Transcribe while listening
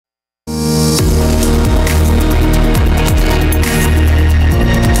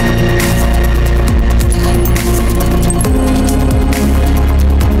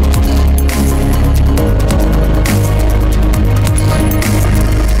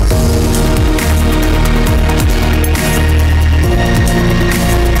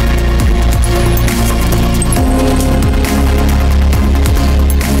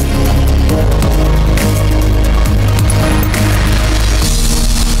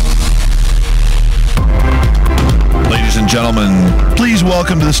gentlemen, please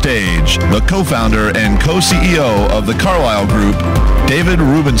welcome to the stage the co-founder and co-CEO of the Carlyle Group, David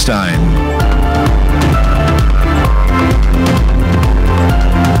Rubenstein.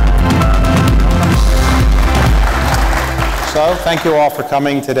 So, thank you all for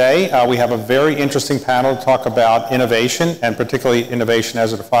coming today. We have a very interesting panel to talk about innovation, and particularly innovation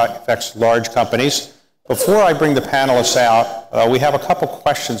as it affects large companies. Before I bring the panelists out, we have a couple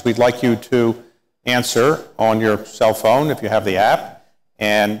questions we'd like you to answer on your cell phone if you have the app.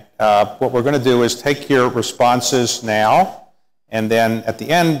 And what we're going to do is take your responses now, and then at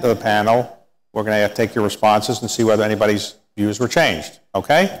the end of the panel, we're going to take your responses and see whether anybody's views were changed.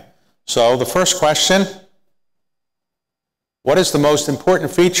 Okay? So the first question, what is the most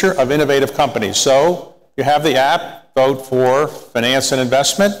important feature of innovative companies? So if you have the app, vote for finance and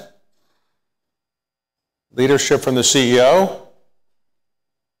investment, leadership from the CEO,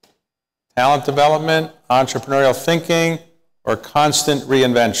 talent development, entrepreneurial thinking, or constant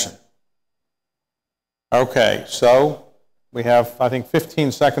reinvention. Okay, so we have, I think,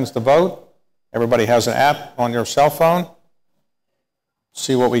 15 seconds to vote. Everybody has an app on your cell phone. Let's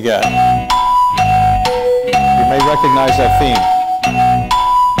see what we get. You may recognize that theme.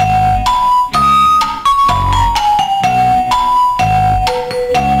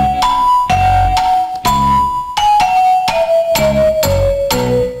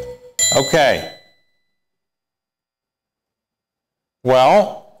 Okay.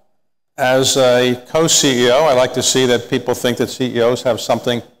 Well, as a co-CEO, I like to see that people think that CEOs have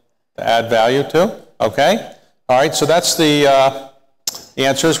something to add value to. Okay? All right, so that's the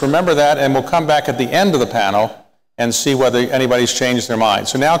answers. Remember that, and we'll come back at the end of the panel and see whether anybody's changed their mind.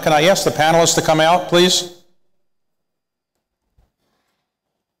 So now, can I ask the panelists to come out, please?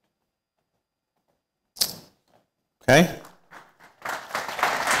 Okay.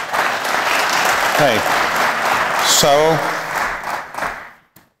 Okay, so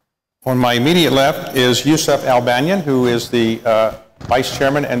on my immediate left is Yusuf Albanian, who is the Vice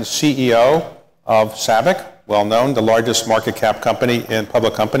Chairman and CEO of SABIC, well known, the largest market cap company in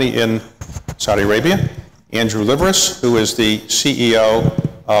public company in Saudi Arabia. Andrew Liveris, who is the CEO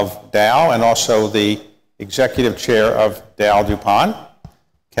of Dow and also the Executive Chair of Dow DuPont.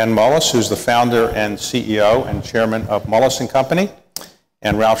 Ken Mullis, who's the founder and CEO and Chairman of Mullis & Company.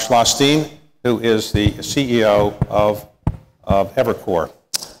 And Ralph Schlosstein, who is the CEO of Evercore.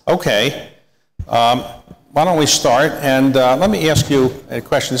 Okay, why don't we start? And let me ask you a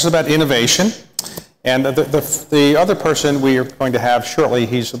question. This is about innovation. And the other person we are going to have shortly,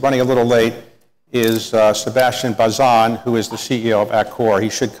 he's running a little late, is Sebastian Bazan, who is the CEO of Accor.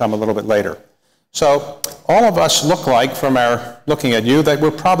 He should come a little bit later. So all of us look like, from our looking at you, that we're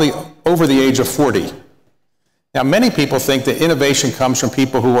probably over the age of 40. Now, many people think that innovation comes from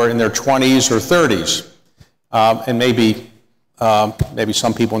people who are in their 20s or 30s, and maybe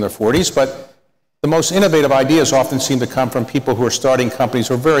some people in their 40s, but the most innovative ideas often seem to come from people who are starting companies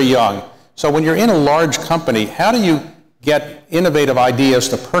who are very young. So when you're in a large company, how do you get innovative ideas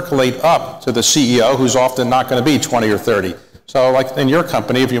to percolate up to the CEO, who's often not going to be 20 or 30? So like in your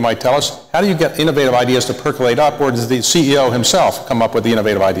company, if you might tell us, how do you get innovative ideas to percolate up, or does the CEO himself come up with the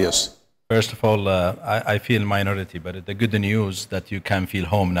innovative ideas? First of all, I feel minority, but the good news that you can feel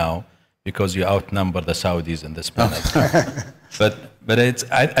home now because you outnumber the Saudis in this panel. but it's,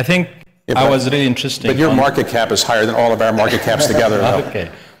 I think I was really interesting. But your market cap is higher than all of our market caps together.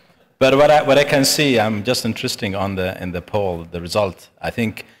 Okay. But what I can see, I'm just interesting on in the poll, the result. I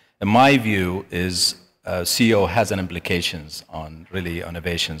think, in my view, is CEO has an implications on really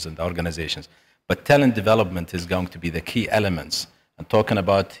innovations and organizations. But talent development is going to be the key elements. I'm talking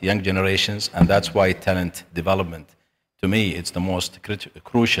about young generations, and that's why talent development, to me, it's the most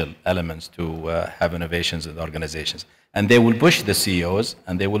crucial elements to have innovations in the organizations. And they will push the CEOs,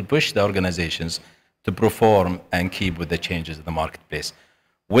 and they will push the organizations to perform and keep with the changes in the marketplace.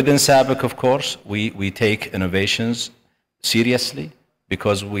 Within SABIC, of course, we take innovations seriously,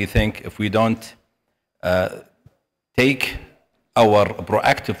 because we think if we don't take our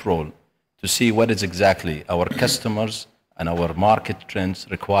proactive role to see what is exactly our customers and our market trends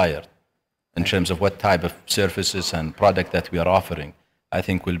required in terms of what type of services and product that we are offering, I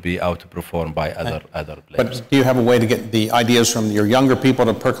think will be outperformed by other players. But do you have a way to get the ideas from your younger people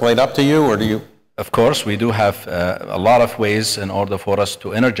to percolate up to you, or do you? Of course, we do have a lot of ways in order for us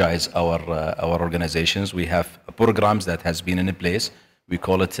to energize our organizations. We have programs that has been in place. We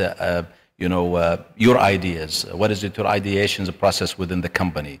call it, your ideas. What is it? Your ideation process within the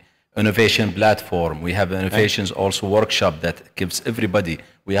company. Innovation platform. We have innovations also workshop that gives everybody.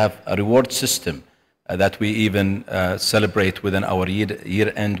 We have a reward system that we even celebrate within our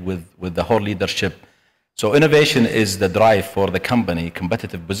year end with the whole leadership So innovation is the drive for the company,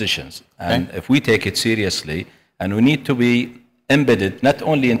 competitive positions. And if we take it seriously, and we need to be embedded not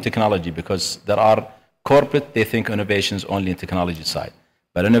only in technology, because there are corporate, they think innovation is only in technology side,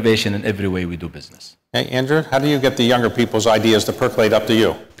 but innovation in every way we do business. Hey, Andrew, how do you get the younger people's ideas to percolate up to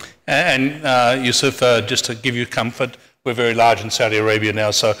you? And Yusuf, just to give you comfort, we're very large in Saudi Arabia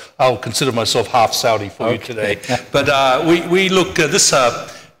now, so I'll consider myself half Saudi for you today. But we look, this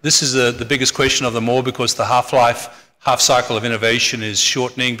is the biggest question of them all, because the half cycle of innovation is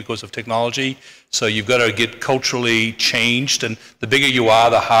shortening because of technology. So you've got to get culturally changed, and the bigger you are,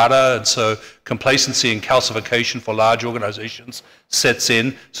 the harder. And so complacency and calcification for large organizations sets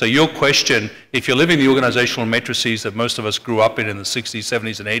in. So your question, if you're living the organizational matrices that most of us grew up in the 60s,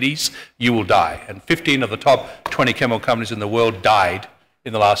 70s, and 80s, you will die. And 15 of the top 20 chemical companies in the world died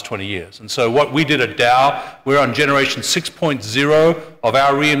in the last 20 years. And so what we did at Dow, we're on generation 6.0 of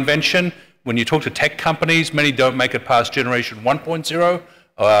our reinvention. When you talk to tech companies, many don't make it past generation 1.0,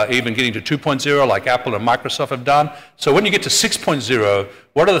 even getting to 2.0 like Apple and Microsoft have done. So when you get to 6.0,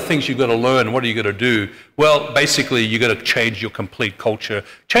 what are the things you've got to learn? What are you going to do? Well, basically, you've got to change your complete culture.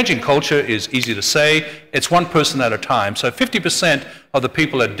 Changing culture is easy to say. It's one person at a time. So 50% of the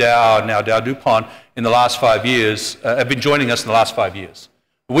people at Dow, now Dow DuPont, in the last 5 years, have been joining us in the last 5 years.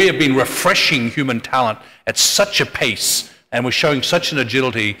 We have been refreshing human talent at such a pace, and we're showing such an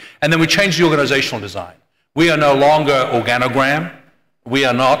agility, and then we changed the organizational design. We are no longer organogram. We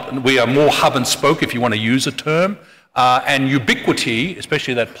are more hub and spoke, if you want to use a term. And ubiquity,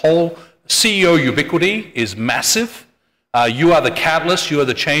 especially that poll, CEO ubiquity is massive. You are the catalyst, you are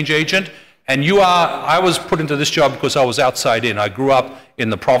the change agent, and I was put into this job because I was outside in. I grew up in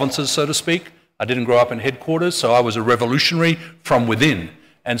the provinces, so to speak. I didn't grow up in headquarters, so I was a revolutionary from within.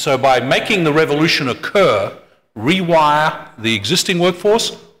 And so by making the revolution occur, rewire the existing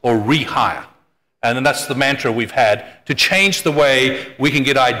workforce or rehire. And then that's the mantra we've had, to change the way we can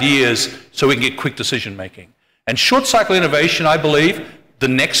get ideas so we can get quick decision making. And short cycle innovation, I believe, the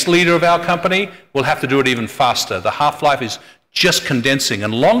next leader of our company will have to do it even faster. The half-life is just condensing.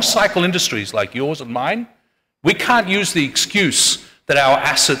 And long cycle industries like yours and mine, we can't use the excuse that our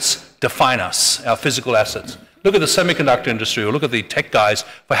assets define us, our physical assets. Look at the semiconductor industry, or look at the tech guys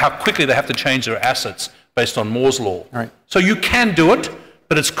for how quickly they have to change their assets based on Moore's law. Right. So you can do it,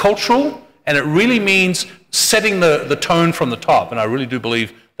 but it's cultural, and it really means setting the tone from the top. And I really do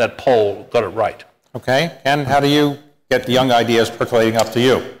believe that poll got it right. Okay. Ken, how do you get the young ideas percolating up to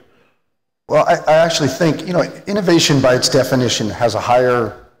you? Well, I actually think, innovation by its definition has a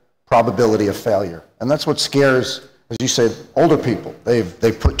higher probability of failure. And that's what scares, as you say, older people.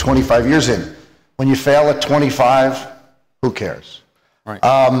 They've put 25 years in. When you fail at 25, who cares? Right.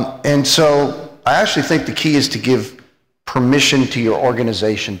 And so I actually think the key is to give permission to your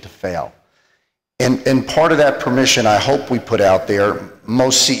organization to fail. And part of that permission, I hope we put out there.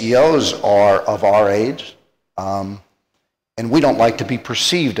 Most CEOs are of our age, and we don't like to be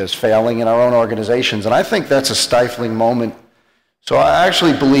perceived as failing in our own organizations. And I think that's a stifling moment. So I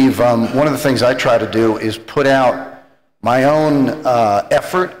actually believe one of the things I try to do is put out my own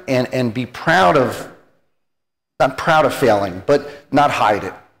effort and be proud of, not proud of failing, but not hide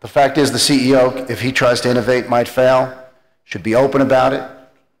it. The fact is the CEO, if he tries to innovate, might fail, should be open about it,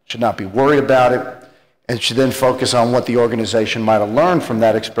 should not be worried about it, and should then focus on what the organization might have learned from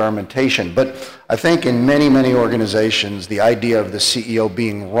that experimentation. But I think in many, many organizations, the idea of the CEO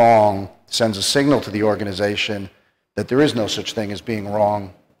being wrong sends a signal to the organization that there is no such thing as being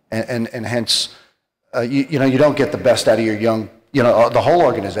wrong, and hence, you don't get the best out of your young, the whole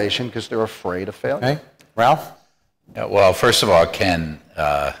organization, because they're afraid of failure. Okay. Ralph? Yeah, well, first of all, Ken,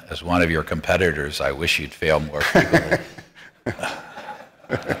 as one of your competitors, I wish you'd fail more frequently.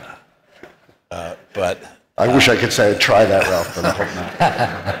 But I wish I could say I'd try that, Ralph, but I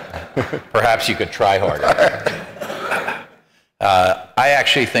hope not. Perhaps you could try harder. I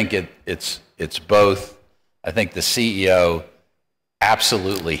actually think it's both. I think the CEO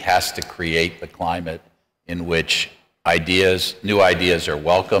absolutely has to create the climate in which new ideas are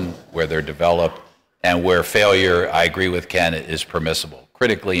welcome, where they're developed, and where failure, I agree with Ken, is permissible.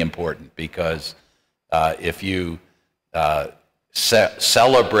 Critically important, because if you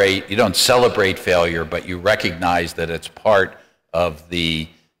you don't celebrate failure, but you recognize that it's part of the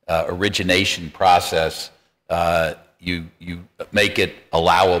origination process, you make it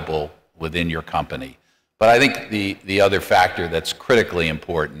allowable within your company. But I think the other factor that's critically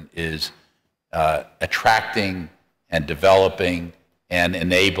important is attracting and developing and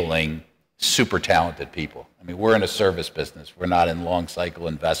enabling super talented people. I mean, we're in a service business. We're not in long cycle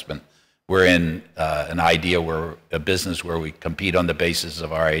investment. We're in a business where we compete on the basis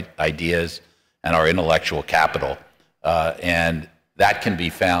of our ideas, and our intellectual capital. And that can be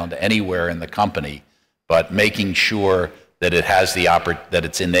found anywhere in the company, but making sure that it has that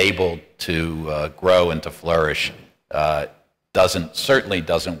it's enabled to grow and to flourish certainly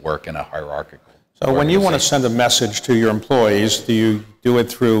doesn't work in a hierarchical. So when you want to send a message to your employees, do you do it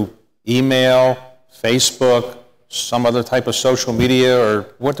through email, Facebook, some other type of social media, or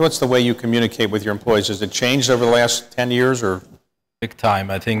what's the way you communicate with your employees? Has it changed over the last 10 years, or? Big time.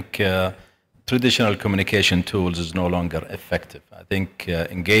 I think traditional communication tools is no longer effective. I think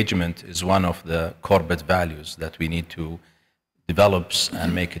engagement is one of the corporate values that we need to develop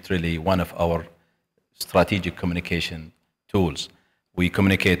and make it really one of our strategic communication tools. We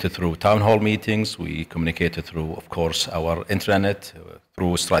communicate through town hall meetings. We communicate through, of course, our intranet,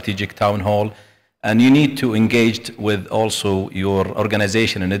 through strategic town hall. And you need to engage with also your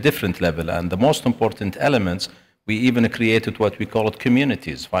organization in a different level. And the most important elements, we even created what we call it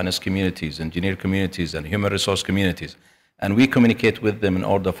communities, finance communities, engineer communities, and human resource communities. And we communicate with them in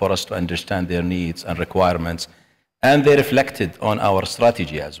order for us to understand their needs and requirements. And they reflected on our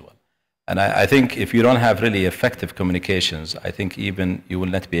strategy as well. And I think if you don't have really effective communications, I think even you will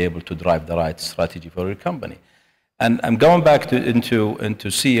not be able to drive the right strategy for your company. And I'm going back into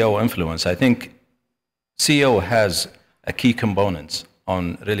CEO influence. I think CEO has a key component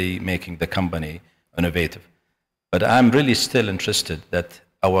on really making the company innovative. But I'm really still interested that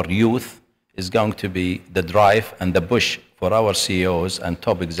our youth is going to be the drive and the push for our CEOs and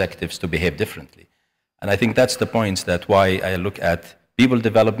top executives to behave differently. And I think that's the point that why I look at people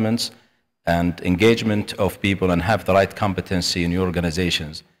developments and engagement of people and have the right competency in your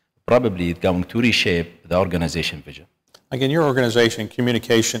organizations, probably going to reshape the organization vision. Like in your organization,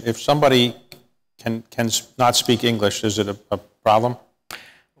 communication, if somebody can not speak English, is it a problem?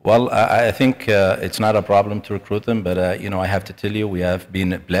 Well, I think it's not a problem to recruit them, but I have to tell you, we have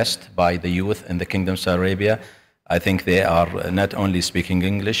been blessed by the youth in the Kingdom of Saudi Arabia. I think they are not only speaking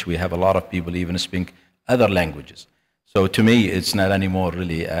English, we have a lot of people even speak other languages. So to me, it's not anymore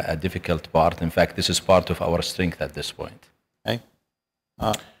really a difficult part. In fact, this is part of our strength at this point. Okay.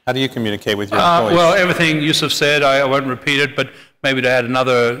 How do you communicate with your employees? Well, everything Yusuf said, I won't repeat it, but maybe to add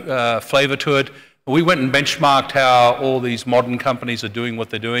another flavor to it. We went and benchmarked how all these modern companies are doing what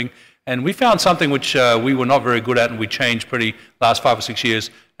they're doing, and we found something which we were not very good at, and we changed pretty last 5 or 6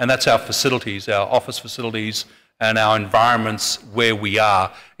 years, and that's our facilities, our office facilities, and our environments where we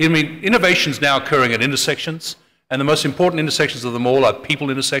are. I mean, innovation's now occurring at intersections, and the most important intersections of them all are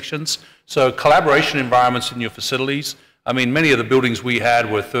people intersections. So collaboration environments in your facilities. I mean, many of the buildings we had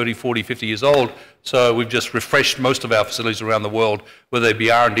were 30, 40, 50 years old, so we've just refreshed most of our facilities around the world, whether they be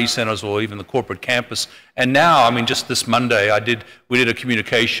R&D centers or even the corporate campus. And now, I mean, just this Monday, we did a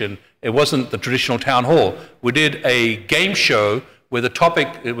communication. It wasn't the traditional town hall. We did a game show where the topic,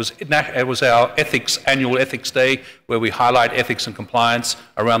 it was our annual ethics day, where we highlight ethics and compliance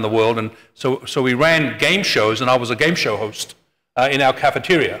around the world. And so we ran game shows, and I was a game show host in our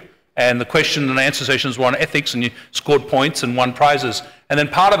cafeteria. And the question and answer sessions were on ethics, and you scored points and won prizes. And then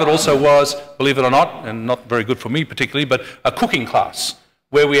part of it also was, believe it or not, and not very good for me particularly, but a cooking class,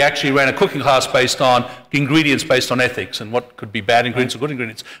 where we actually ran a cooking class based on ingredients based on ethics and what could be bad ingredients or good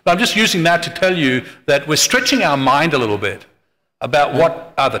ingredients. But I'm just using that to tell you that we're stretching our mind a little bit about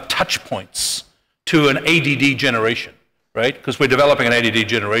what are the touch points to an ADD generation, right? Because we're developing an ADD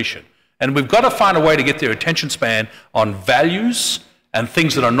generation. And we've got to find a way to get their attention span on values and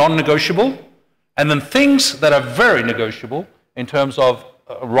things that are non-negotiable, and then things that are very negotiable in terms of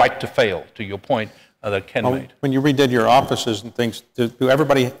a right to fail, to your point that Ken made. When you redid your offices and things, does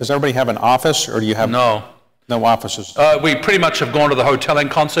everybody have an office, or do you have no offices? We pretty much have gone to the hoteling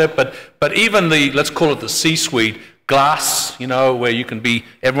concept, but even the, let's call it the C-suite, glass, where you can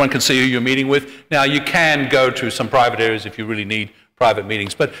everyone can see who you're meeting with. Now, you can go to some private areas if you really need private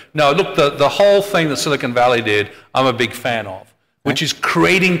meetings. But no, look, the whole thing that Silicon Valley did, I'm a big fan of, which is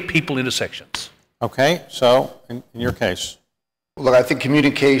creating people intersections. Okay, so in your case? Look, I think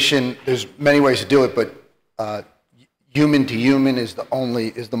communication, there's many ways to do it, but human to human is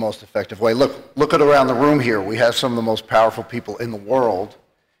the most effective way. Look at around the room here. We have some of the most powerful people in the world.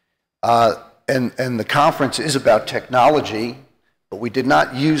 And the conference is about technology, but we did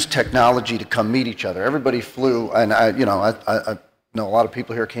not use technology to come meet each other. Everybody flew, and I know a lot of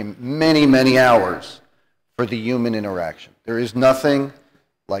people here came many, many hours for the human interaction. There is nothing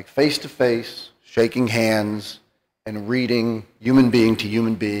like face-to-face, shaking hands, and reading human being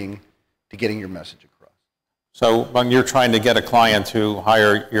to getting your message across. So when you're trying to get a client to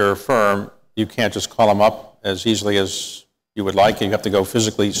hire your firm, you can't just call them up as easily as you would like. You have to go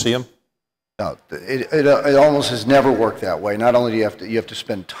physically see them? No, it almost has never worked that way. Not only do you have to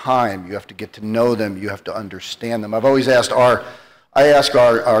spend time, you have to get to know them, you have to understand them. I've always asked I ask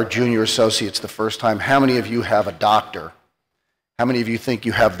our junior associates the first time, how many of you have a doctor? How many of you think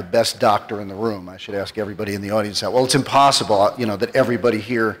you have the best doctor in the room? I should ask everybody in the audience that. Well, it's impossible, you know, that everybody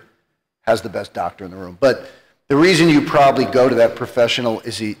here has the best doctor in the room. But the reason you probably go to that professional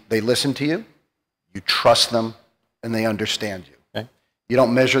is they listen to you, you trust them, and they understand you. Okay. You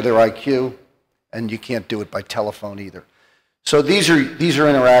don't measure their IQ, and you can't do it by telephone either. So these are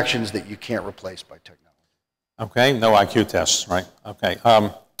interactions that you can't replace by technology. Okay, no IQ tests, right? Okay.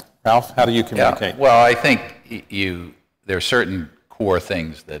 Ralph, how do you communicate? Yeah, well, I think there are certain core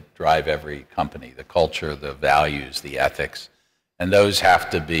things that drive every company, the culture, the values, the ethics, and those have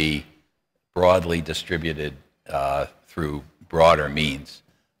to be broadly distributed through broader means.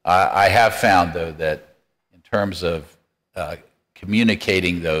 I have found, though, that in terms of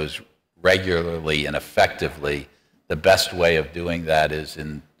communicating those regularly and effectively, the best way of doing that is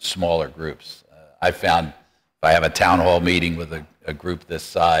in smaller groups. I found if I have a town hall meeting with a group this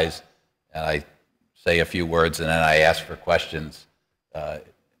size, and I say a few words and then I ask for questions,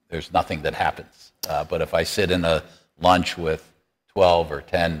 there's nothing that happens. But if I sit in a lunch with 12 or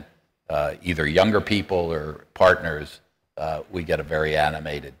 10 either younger people or partners, we get a very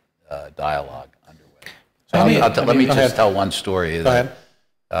animated dialogue underway. So let me just tell one story. Go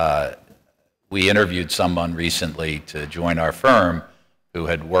ahead. We interviewed someone recently to join our firm who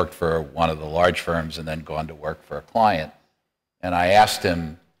had worked for one of the large firms and then gone to work for a client. And I asked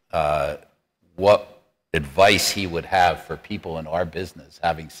him what advice he would have for people in our business,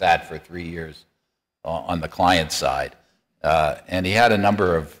 having sat for 3 years on the client side. And he had a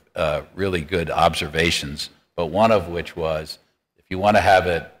number of really good observations, but one of which was, if you want to have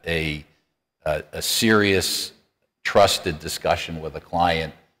a serious, trusted discussion with a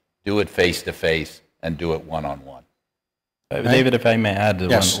client, do it face-to-face and do it one-on-one. David, if I may add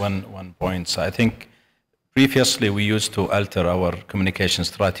Yes. one point. So I think previously we used to alter our communication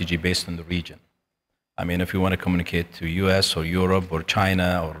strategy based on the region. I mean, if you want to communicate to US or Europe or China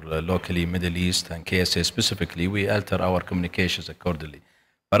or locally Middle East and KSA specifically, we alter our communications accordingly.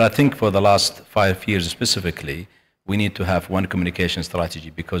 But I think for the last 5 years specifically, we need to have one communication strategy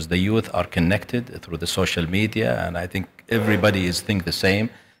because the youth are connected through the social media, and I think everybody is think the same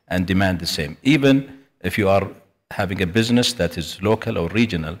and demand the same. Even if you are having a business that is local or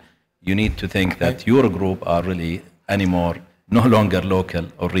regional, you need to think that your group are really anymore no longer local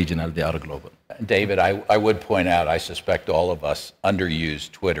or regional, they are global. David, I would point out, I suspect all of us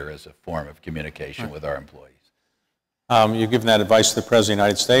underuse Twitter as a form of communication with our employees. You've given that advice to the President of the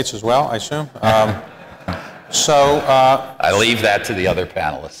United States as well, I assume? I leave that to the other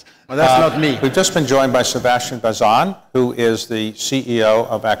panelists. Well, that's not me. We've just been joined by Sebastian Bazan, who is the CEO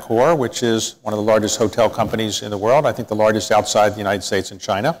of Accor, which is one of the largest hotel companies in the world, I think the largest outside the United States and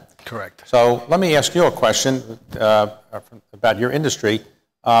China. Correct. So let me ask you a question about your industry.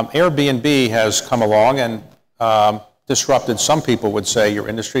 Airbnb has come along and disrupted, some people would say, your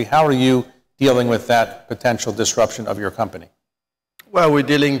industry. How are you dealing with that potential disruption of your company? Well, we're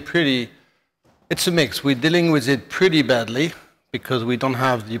dealing it's a mix. We're dealing with it pretty badly because we don't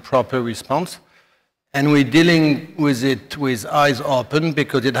have the proper response. And we're dealing with it with eyes open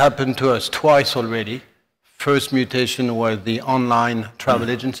because it happened to us twice already. First mutation was the online travel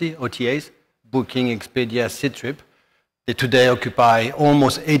agency, OTAs, Booking, Expedia, Ctrip. They today occupy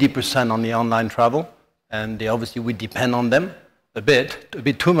almost 80% on the online travel. And obviously we depend on them a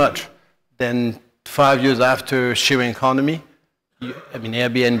bit too much. Then 5 years after sharing economy,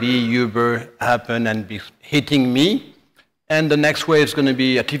 Airbnb, Uber happened and be hitting me. And the next wave is going to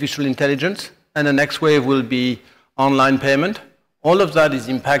be artificial intelligence. And the next wave will be online payment. All of that is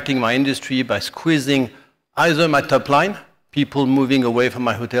impacting my industry by squeezing either my top line, people moving away from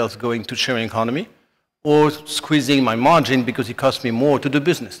my hotels going to sharing economy, or squeezing my margin because it costs me more to do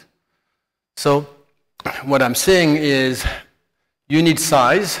business. So what I'm saying is you need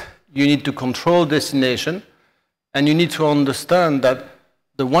size, you need to control destination, and you need to understand that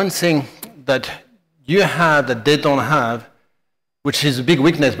the one thing that you have that they don't have, which is a big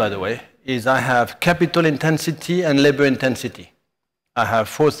weakness, by the way, is I have capital intensity and labor intensity. I have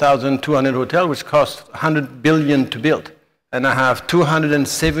 4,200 hotels, which cost $100 billion to build. And I have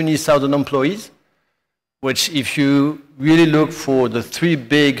 270,000 employees, which if you really look for the 3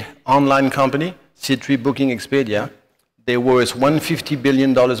 big online companies, Ctrip, Booking, Expedia, they were worth $150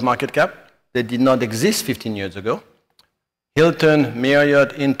 billion market cap. They did not exist 15 years ago. Hilton,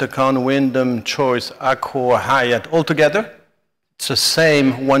 Marriott, Intercon, Wyndham, Choice, Accor, Hyatt, all together, it's the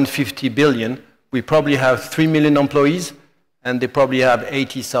same $150 billion. We probably have 3 million employees, and they probably have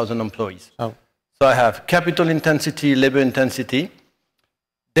 80,000 employees. Oh. So I have capital intensity, labor intensity.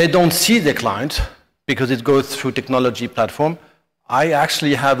 They don't see the client because it goes through technology platform. I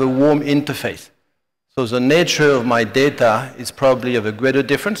actually have a warm interface. So the nature of my data is probably of a greater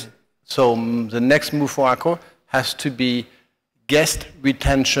difference. So the next move for Accor has to be guest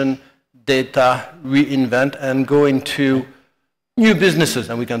retention, data, reinvent, and go into new businesses.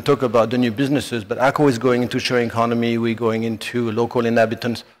 And we can talk about the new businesses, but Accor is going into sharing economy, we're going into local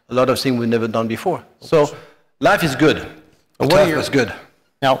inhabitants, a lot of things we've never done before. So life is good. Life is good.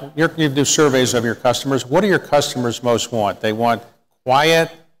 Now, you do surveys of your customers. What do your customers most want? They want quiet,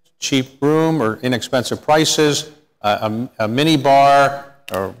 cheap room or inexpensive prices, a mini bar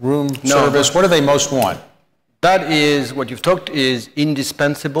or room service. What do they most want? That is, what you've talked is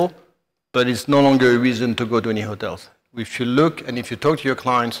indispensable, but it's no longer a reason to go to any hotels. If you look and if you talk to your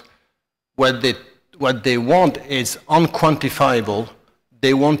clients, what they want is unquantifiable.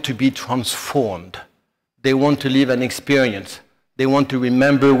 They want to be transformed. They want to live an experience. They want to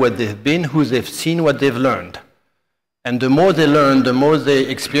remember what they've been, who they've seen, what they've learned. And the more they learn, the more they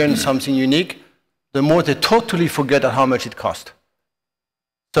experience something unique, the more they totally forget how much it cost.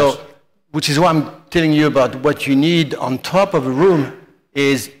 So, which is why I'm telling you about what you need on top of a room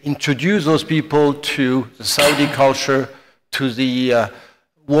is introduce those people to the Saudi culture, to the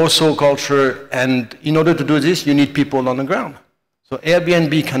Warsaw culture, and in order to do this, you need people on the ground. So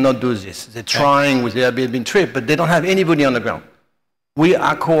Airbnb cannot do this. They're trying with the Airbnb trip, but they don't have anybody on the ground. We,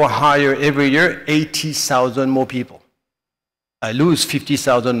 Accor, hire every year 80,000 more people. I lose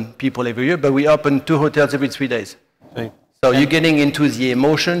 50,000 people every year, but we open 2 hotels every 3 days. So you're getting into the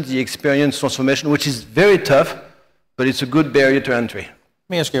emotion, the experience transformation, which is very tough, but it's a good barrier to entry. Let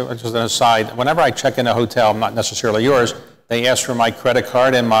me ask you just an aside. Whenever I check in a hotel, not necessarily yours, they ask for my credit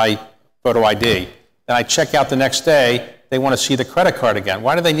card and my photo ID. Then I check out the next day, they want to see the credit card again.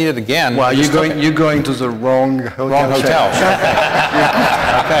 Why do they need it again? Well, you're going to the wrong hotel. Wrong hotel.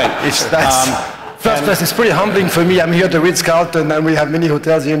 Okay. First, it's pretty humbling for me. I'm here at the Ritz-Carlton, and we have many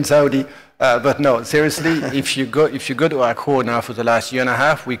hotels here in Saudi. But no, seriously, if you go to Accor now for the last year and a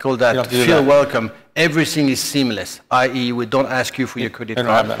half, we call that feel welcome. Everything is seamless, i.e., we don't ask you for your credit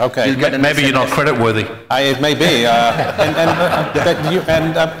card. Okay. Maybe you're not credit worthy. It may be.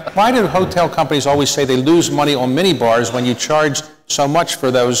 Why do hotel companies always say they lose money on mini bars when you charge so much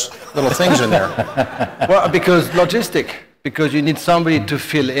for those little things in there? Well, because logistic. Because you need somebody to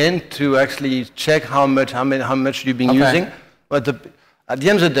fill in to actually check how much you've been using. But at the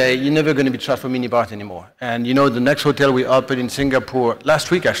end of the day, you're never going to be charged for mini bars anymore. And you know, the next hotel we opened in Singapore, last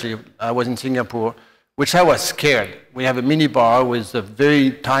week actually, I was in Singapore, which I was scared. We have a mini bar with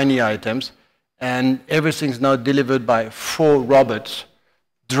very tiny items, and everything's now delivered by 4 robots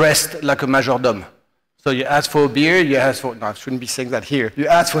dressed like a majordome. So you ask for a beer, you ask for, no, I shouldn't be saying that here. You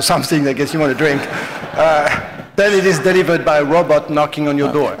ask for something that gets you want to drink. Then it is delivered by a robot knocking on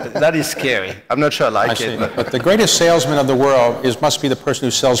your door. That is scary. I'm not sure I like it. But the greatest salesman of the world must be the person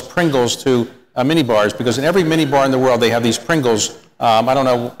who sells Pringles to mini bars, because in every mini bar in the world they have these Pringles. I don't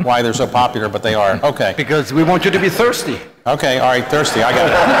know why they're so popular, but they are. Okay. Because we want you to be thirsty. Okay, all right, thirsty. I got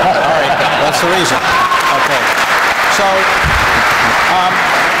it. All right, that's the reason. Okay. So,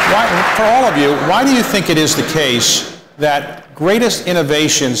 for all of you, why do you think it is the case that greatest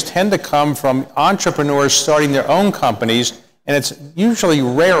innovations tend to come from entrepreneurs starting their own companies, and it's usually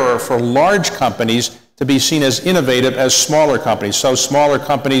rarer for large companies to be seen as innovative as smaller companies? So smaller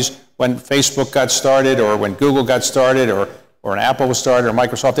companies, when Facebook got started, or when Google got started, or an Apple was started, or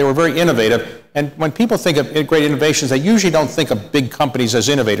Microsoft, they were very innovative. And when people think of great innovations, they usually don't think of big companies as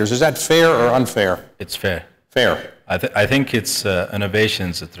innovators. Is that fair or unfair? It's fair. Fair. I think it's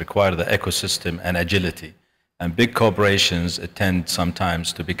innovations that require the ecosystem and agility. And big corporations tend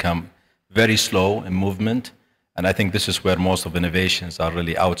sometimes to become very slow in movement. And I think this is where most of innovations are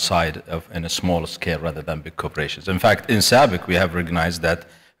really outside of in a small scale rather than big corporations. In fact, in SABIC, we have recognized that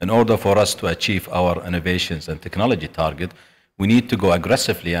in order for us to achieve our innovations and technology target, we need to go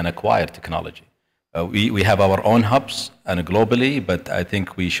aggressively and acquire technology. We have our own hubs and globally, but I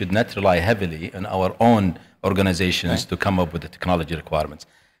think we should not rely heavily on our own organizations to come up with the technology requirements.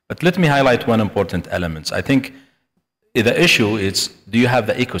 But let me highlight one important element. I think the issue is, do you have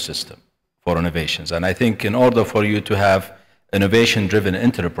the ecosystem for innovations? And I think in order for you to have innovation-driven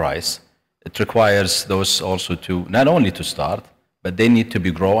enterprise, it requires those also to not only to start, but they need to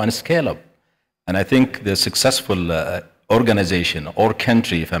be grow and scale up. And I think the successful organization or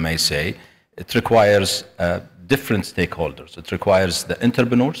country, if I may say, it requires different stakeholders. It requires the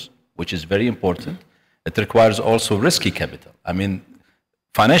entrepreneurs, which is very important. It requires also risky capital. I mean,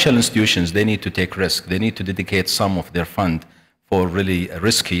 Financial institutions, they need to take risk. They need to dedicate some of their fund for really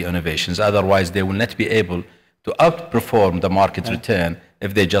risky innovations. Otherwise, they will not be able to outperform the market return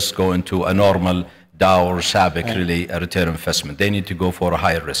if they just go into a normal Dow or SABIC really a return on investment. They need to go for a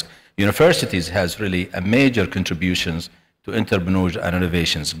higher risk. Universities has really a major contributions to entrepreneurship and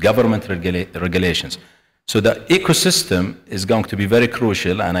innovations, government regulations. So the ecosystem is going to be very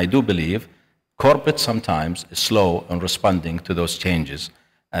crucial, and I do believe corporate sometimes is slow in responding to those changes.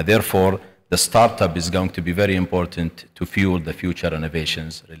 Therefore, the startup is going to be very important to fuel the future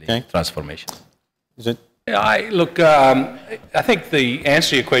innovations, really, transformation. Is it? Yeah, look, I think the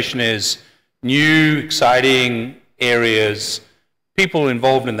answer to your question is new, exciting areas, people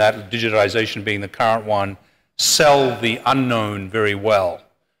involved in that, digitization being the current one, sell the unknown very well.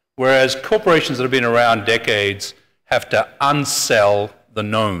 Whereas corporations that have been around decades have to unsell the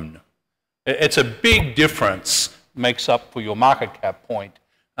known. It's a big difference, makes up for your market cap point,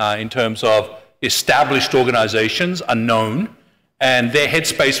 in terms of established organizations are known, and their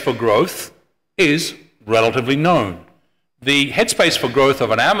headspace for growth is relatively known. The headspace for growth of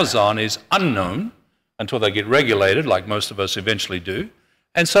an Amazon is unknown until they get regulated, like most of us eventually do.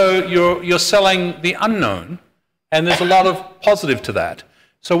 And so you're selling the unknown, and there's a lot of positive to that.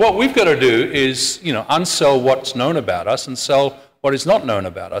 So what we've got to do is, unsell what's known about us and sell what is not known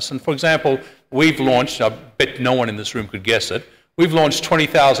about us. And for example, we've launched, I bet no one in this room could guess it, we've launched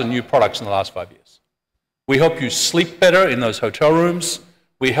 20,000 new products in the last 5 years. We help you sleep better in those hotel rooms.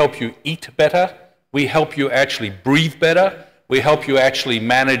 We help you eat better. We help you actually breathe better. We help you actually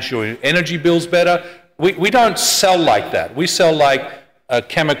manage your energy bills better. We don't sell like that. We sell like a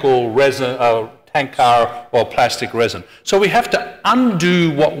chemical resin, tank car or plastic resin. So we have to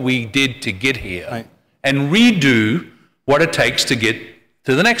undo what we did to get here and redo what it takes to get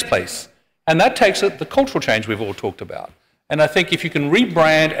to the next place. And that takes the cultural change we've all talked about. And I think if you can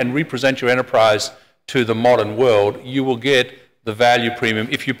rebrand and represent your enterprise to the modern world, you will get the value premium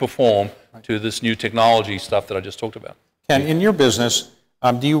if you perform to this new technology stuff that I just talked about. Ken, in your business,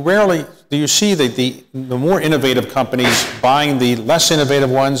 do you see the more innovative companies buying the less innovative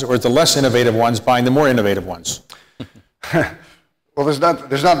ones, or the less innovative ones buying the more innovative ones? Well, there's not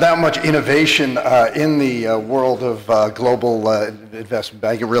that much innovation in the world of global investment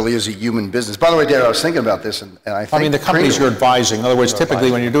banking. It really is a human business. By the way, Dave, I was thinking about this, and I think... I mean, the companies you're advising, in other words,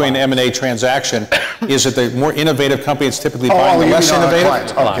 typically when you're doing an M&A transaction, is it the more innovative company that's typically buying the less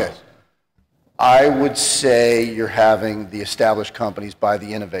innovative? Okay. I would say you're having the established companies buy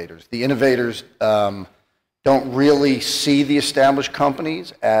the innovators. The innovators don't really see the established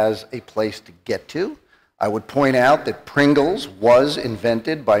companies as a place to get to. I would point out that Pringles was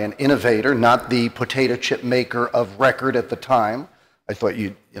invented by an innovator, not the potato chip maker of record at the time. I thought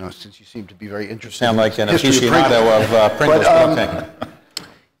since you seem to be very interested in like an aficionado of Pringles.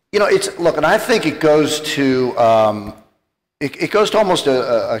 But, look, and I think it goes to it goes to almost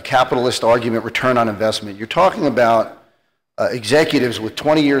a capitalist argument, return on investment. You're talking about executives with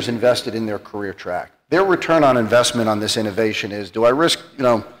 20 years invested in their career track. Their return on investment on this innovation is, do I risk,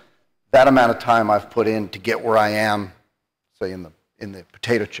 that amount of time I've put in to get where I am, say in the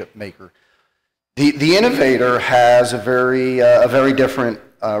potato chip maker. The innovator has a very different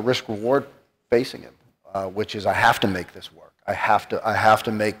risk reward facing it, which is I have to make this work. I have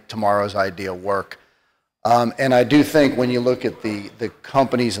to make tomorrow's idea work. And I do think when you look at the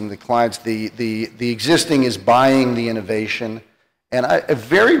companies and the clients, the existing is buying the innovation. And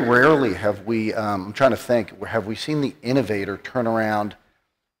very rarely have we, I'm trying to think, have we seen the innovator turn around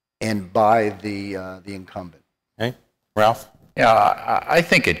and buy the incumbent? Okay, Ralph? Yeah, I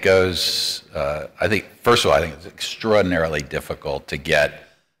think it goes, first of all, I think it's extraordinarily difficult to get,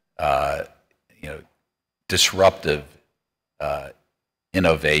 disruptive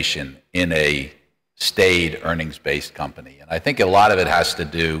innovation in a staid earnings-based company. And I think a lot of it has to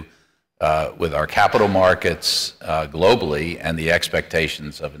do with our capital markets globally and the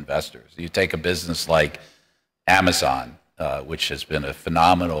expectations of investors. You take a business like Amazon, which has been a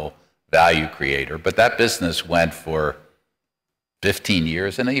phenomenal value creator, but that business went for 15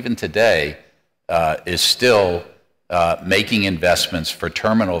 years, and even today is still making investments for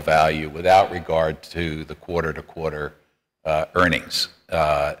terminal value without regard to the quarter-to-quarter earnings.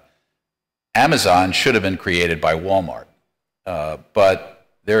 Amazon should have been created by Walmart, but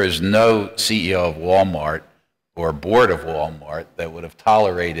there is no CEO of Walmart or board of Walmart that would have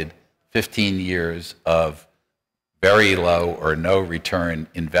tolerated 15 years of very low or no return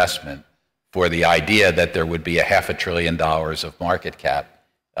investment for the idea that there would be $500 billion of market cap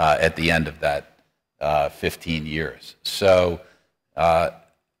at the end of that 15 years. So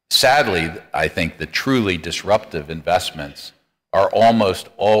sadly, I think the truly disruptive investments are almost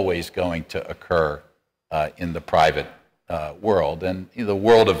always going to occur in the private world. And the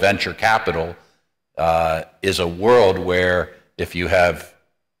world of venture capital is a world where if you have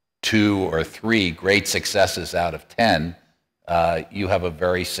 2 or 3 great successes out of 10, you have a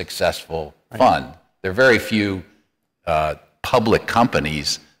very successful fund. There are very few public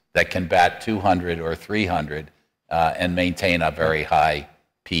companies that can bat 200 or 300 and maintain a very high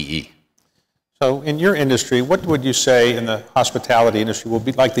PE. So in your industry, what would you say in the hospitality industry will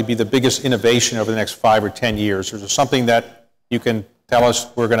likely be the biggest innovation over the next 5 or 10 years? Is there something that you can tell us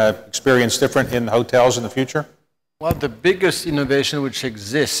we're going to experience different in hotels in the future? Well, the biggest innovation which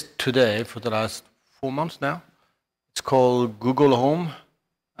exists today for the last 4 months now, it's called Google Home,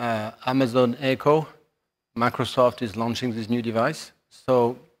 Amazon Echo. Microsoft is launching this new device.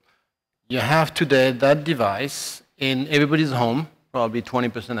 So you have today that device in everybody's home, probably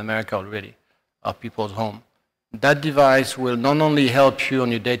 20% in America already, of people's home. That device will not only help you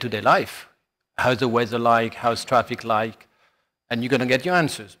on your day-to-day life, how's the weather like, how's traffic like, and you're going to get your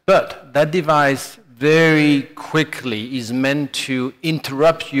answers. But that device very quickly is meant to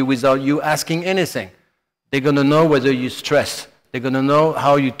interrupt you without you asking anything. They're going to know whether you stress. They're going to know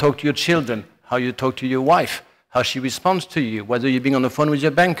how you talk to your children, how you talk to your wife, how she responds to you, whether you're being on the phone with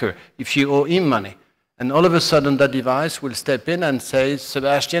your banker, if you owe him money. And all of a sudden, that device will step in and say,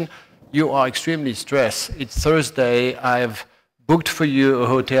 Sebastian, you are extremely stressed. It's Thursday. I've booked for you a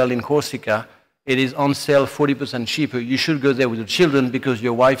hotel in Corsica. It is on sale 40% cheaper. You should go there with your children because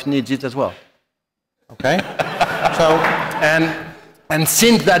your wife needs it as well. Okay. So, and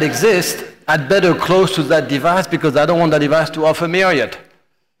since that exists, I'd better close to that device because I don't want that device to offer Marriott.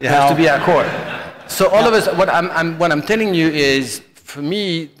 It has to be Accor. So all of us, what I'm telling you is, for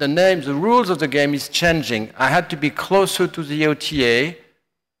me, the rules of the game is changing. I had to be closer to the OTA.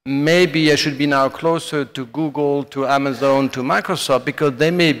 Maybe I should be now closer to Google, to Amazon, to Microsoft, because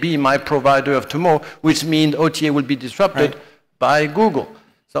they may be my provider of tomorrow, which means OTA will be disrupted by Google.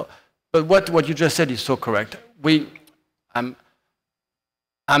 So, but what you just said is so correct.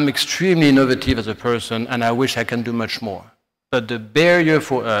 I'm extremely innovative as a person, and I wish I can do much more. But the barrier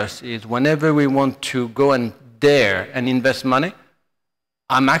for us is whenever we want to go and dare and invest money,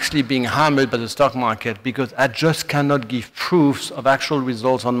 I'm actually being hammered by the stock market because I just cannot give proofs of actual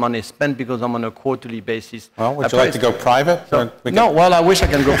results on money spent because I'm on a quarterly basis. Well, would you like to go private? So, no, well, I wish I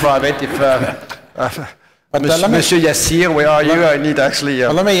can go private. If Monsieur Yassir, where are you? I need actually...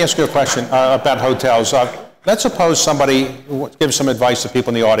 Well, let me ask you a question about hotels. Let's suppose somebody gives some advice to people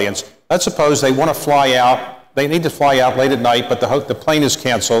in the audience. Let's suppose they want to fly out. They need to fly out late at night, but the plane is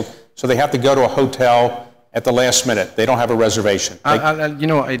canceled, so they have to go to a hotel at the last minute. They don't have a reservation. You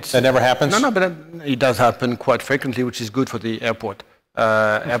know, that never happens? No, but it does happen quite frequently, which is good for the airport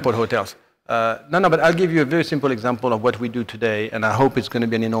hotels. No, but I'll give you a very simple example of what we do today, and I hope it's going to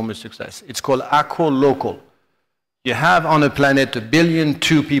be an enormous success. It's called Accor Local. You have on a planet 1.2 billion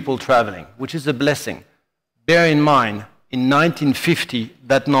people traveling, which is a blessing. Bear in mind, in 1950,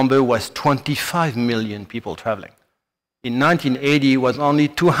 that number was 25 million people traveling. In 1980, it was only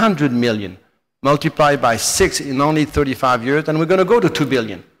 200 million. Multiplied by 6 in only 35 years, and we're going to go to 2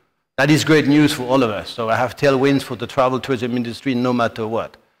 billion. That is great news for all of us. So I have tailwinds for the travel tourism industry no matter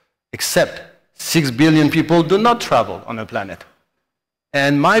what. Except 6 billion people do not travel on the planet.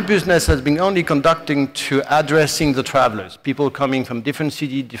 And my business has been only conducting to addressing the travelers, people coming from different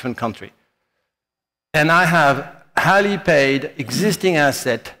cities, different countries. And I have highly paid existing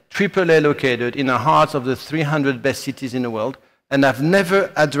asset, AAA located in the hearts of the 300 best cities in the world, and I've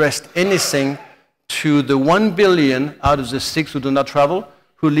never addressed anything to the 1 billion out of the 6 who do not travel,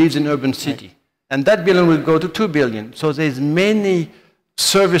 who lives in urban city. And that billion will go to 2 billion. So there's many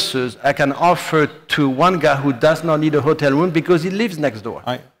services I can offer to one guy who does not need a hotel room because he lives next door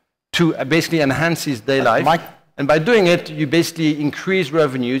to basically enhance his day life. And by doing it, you basically increase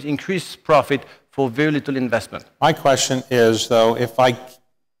revenues, increase profit for very little investment. My question is, though, if I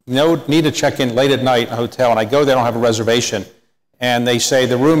need to check in late at night in a hotel and I go there, I don't have a reservation, and they say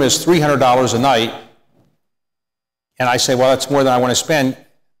the room is $300 a night, and I say, well, that's more than I want to spend,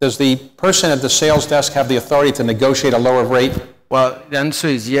 does the person at the sales desk have the authority to negotiate a lower rate? Well, the answer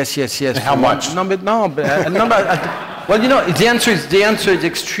is yes, yes, yes. And how much? Well, you know, the answer is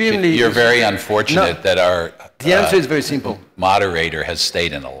extremely... You're very unfortunate that our... The answer is very simple. Moderator has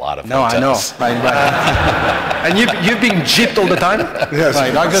stayed in a lot of hotels. I know. And you've been gypped all the time? Yes.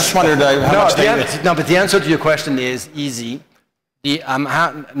 Right. I just wondered how much but the answer to your question is easy.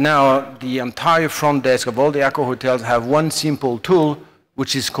 Now, the entire front desk of all the Accor hotels have one simple tool,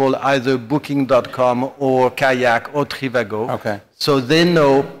 which is called either Booking.com or Kayak or Trivago. Okay. So they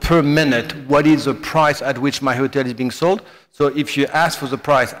know per minute what is the price at which my hotel is being sold. So if you ask for the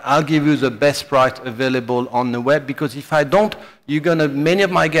price, I'll give you the best price available on the web, because if I don't, many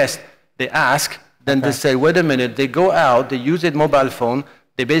of my guests, they ask, then they say, wait a minute, they go out, they use their mobile phone,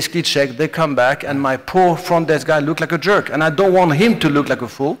 they basically check, they come back, and my poor front desk guy look like a jerk, and I don't want him to look like a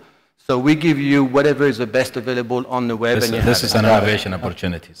fool. So we give you whatever is the best available on the web. This is an innovation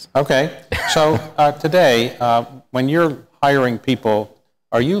opportunities. Okay. So today, when you're hiring people,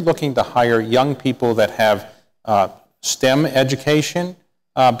 are you looking to hire young people that have STEM education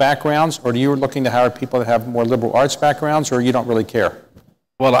backgrounds, or are you looking to hire people that have more liberal arts backgrounds, or you don't really care?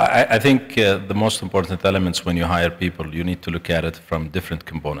 Well, I think the most important elements when you hire people, you need to look at it from different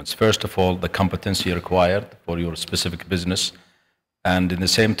components. First of all, the competency required for your specific business, and in the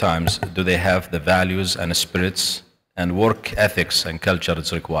same time, do they have the values and spirits and work ethics and culture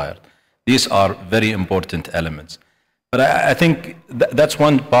that's required. These are very important elements. But I think that's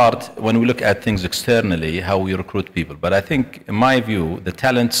one part when we look at things externally, how we recruit people. But I think, in my view, the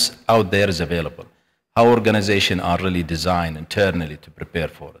talents out there is available. How organizations are really designed internally to prepare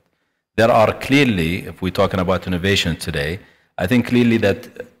for it. There are clearly, if we're talking about innovation today, I think clearly that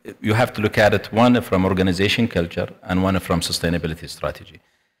you have to look at it, one from organization culture and one from sustainability strategy.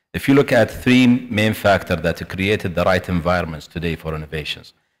 If you look at three main factors that created the right environments today for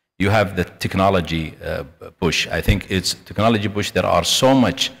innovations, you have the technology push. I think it's technology push. There are so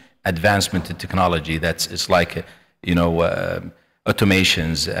much advancement in technology it's like,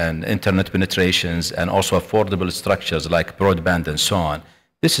 automations and internet penetrations and also affordable structures like broadband and so on.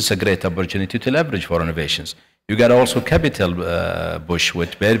 This is a great opportunity to leverage for innovations. You got also capital push,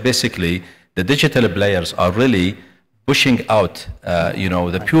 which basically the digital players are really pushing out,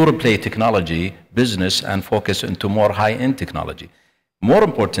 the pure play technology business and focus into more high-end technology. More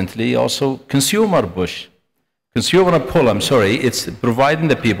importantly, also consumer push. Consumer pull, it's providing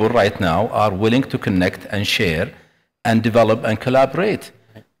the people right now are willing to connect and share and develop and collaborate.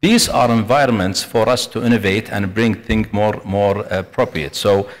 These are environments for us to innovate and bring things more appropriate.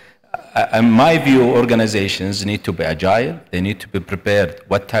 So in my view, organizations need to be agile, they need to be prepared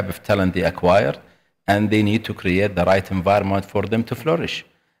what type of talent they acquire, and they need to create the right environment for them to flourish.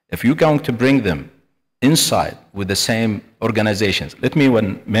 If you're going to bring them inside with the same organizations,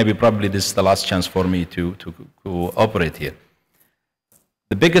 probably this is the last chance for me to operate here.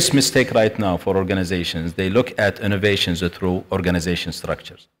 The biggest mistake right now for organizations, they look at innovations through organization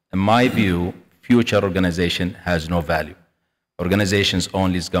structures. In my view, future organization has no value. Organizations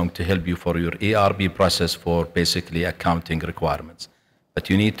only is going to help you for your ERP process for basically accounting requirements. But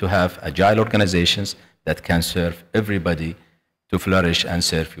you need to have agile organizations that can serve everybody to flourish and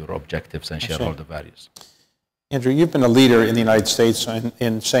serve your objectives and shareholder values. Andrew, you've been a leader in the United States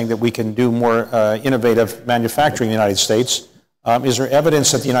in saying that we can do more innovative manufacturing in the United States. Is there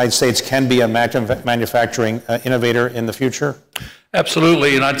evidence that the United States can be a manufacturing innovator in the future?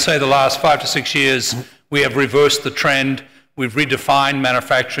 Absolutely, and I'd say the last 5 to 6 years, we have reversed the trend. We've redefined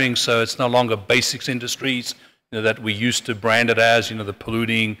manufacturing, so it's no longer basics industries that we used to brand it as, the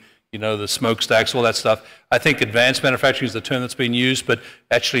polluting, the smokestacks, all that stuff. I think advanced manufacturing is the term that's been used, but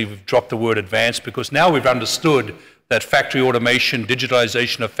actually we've dropped the word advanced because now we've understood that factory automation,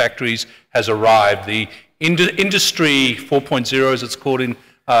 digitalization of factories has arrived. The Industry 4.0, as it's called in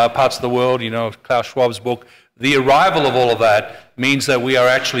parts of the world, Klaus Schwab's book, the arrival of all of that means that we are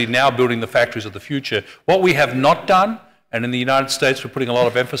actually now building the factories of the future. What we have not done, and in the United States we're putting a lot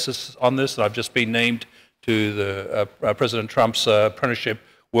of emphasis on this, and I've just been named to the President Trump's apprenticeship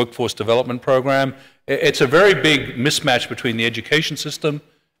workforce development program. It's a very big mismatch between the education system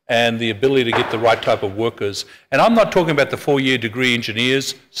and the ability to get the right type of workers. And I'm not talking about the 4-year degree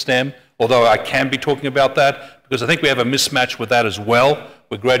engineers, STEM, although I can be talking about that, because I think we have a mismatch with that as well.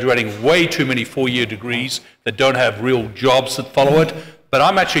 We're graduating way too many 4-year degrees that don't have real jobs that follow it. But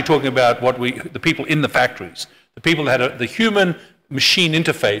I'm actually talking about the people in the factories. The people that had the human-machine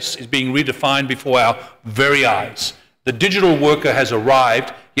interface is being redefined before our very eyes. The digital worker has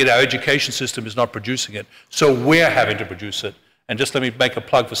arrived, yet our education system is not producing it. So we're having to produce it. And just let me make a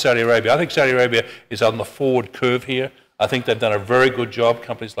plug for Saudi Arabia. I think Saudi Arabia is on the forward curve here. I think they've done a very good job,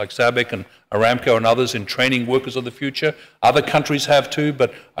 companies like SABIC and Aramco and others, in training workers of the future. Other countries have too,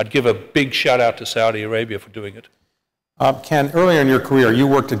 but I'd give a big shout out to Saudi Arabia for doing it. Ken, earlier in your career, you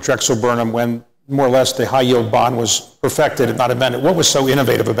worked at Drexel Burnham when more or less the high yield bond was perfected, if not invented. What was so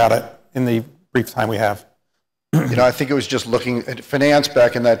innovative about it in the brief time we have? I think it was just looking at finance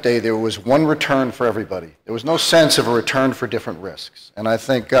back in that day. There was one return for everybody. There was no sense of a return for different risks. And I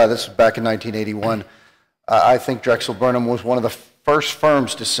think this was back in 1981. I think Drexel Burnham was one of the first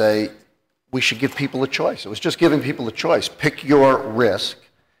firms to say, we should give people a choice. It was just giving people a choice. Pick your risk,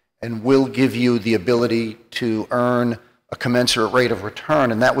 and we'll give you the ability to earn a commensurate rate of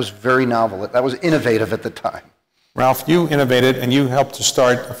return. And that was very novel. That was innovative at the time. Ralph, you innovated and you helped to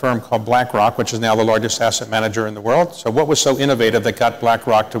start a firm called BlackRock, which is now the largest asset manager in the world. So what was so innovative that got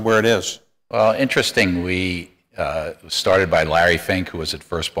BlackRock to where it is? Well, interesting. We was started by Larry Fink, who was at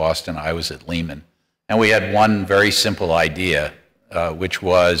First Boston. I was at Lehman. And we had one very simple idea, which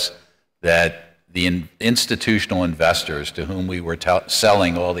was that the institutional investors to whom we were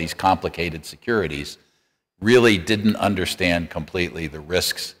selling all these complicated securities really didn't understand completely the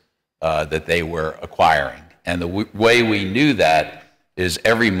risks that they were acquiring. And the way we knew that is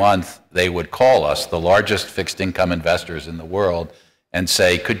every month they would call us, the largest fixed income investors in the world, and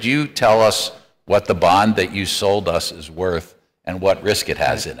say, could you tell us what the bond that you sold us is worth and what risk it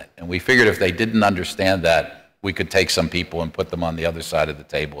has in it? And we figured if they didn't understand that, we could take some people and put them on the other side of the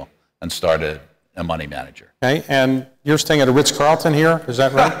table and start a money manager. Okay, and you're staying at a Ritz-Carlton here, is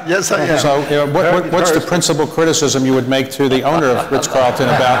that right? Yes, I am. So what's the principal criticism you would make to the owner of Ritz-Carlton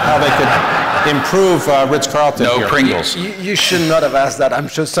about how they could improve Ritz-Carlton here? No Pringles. You should not have asked that. I'm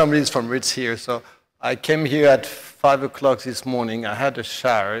sure somebody's from Ritz here. So I came here at 5 o'clock this morning. I had a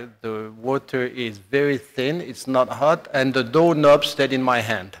shower. The water is very thin. It's not hot. And the doorknob stayed in my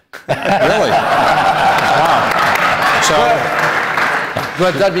hand. Really? Wow. So,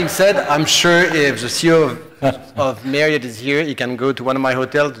 but that being said, I'm sure if the CEO of Marriott is here, he can go to one of my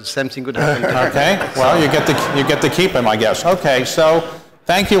hotels. The same thing could happen to him. okay, well, you get to keep him, I guess. Okay, so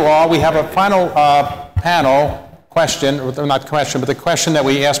thank you all. We have a final panel question, not question, but the question that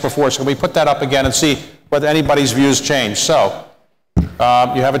we asked before. So we put that up again and see whether anybody's views change. So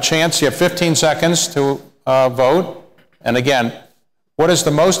you have a chance. You have 15 seconds to vote. And again, what is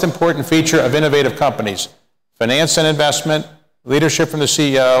the most important feature of innovative companies? Finance and investment, leadership from the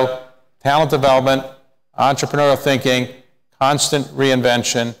CEO, talent development, entrepreneurial thinking, constant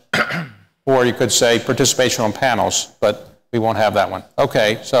reinvention, or you could say participation on panels, but we won't have that one.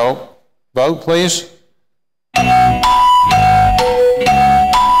 Okay, so vote, please.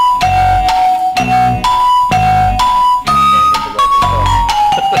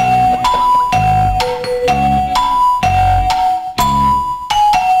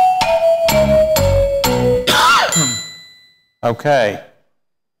 Okay.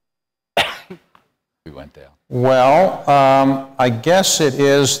 We went down. Well, I guess it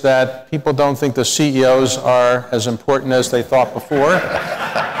is that people don't think the CEOs are as important as they thought before.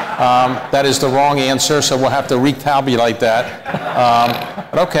 That is the wrong answer, so we'll have to retabulate that.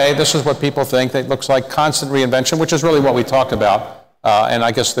 But okay, this is what people think. It looks like constant reinvention, which is really what we talked about. And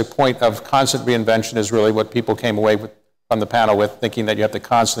I guess the point of constant reinvention is really what people came away with, from the panel with, thinking that you have to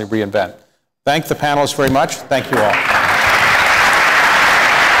constantly reinvent. Thank the panelists very much. Thank you all.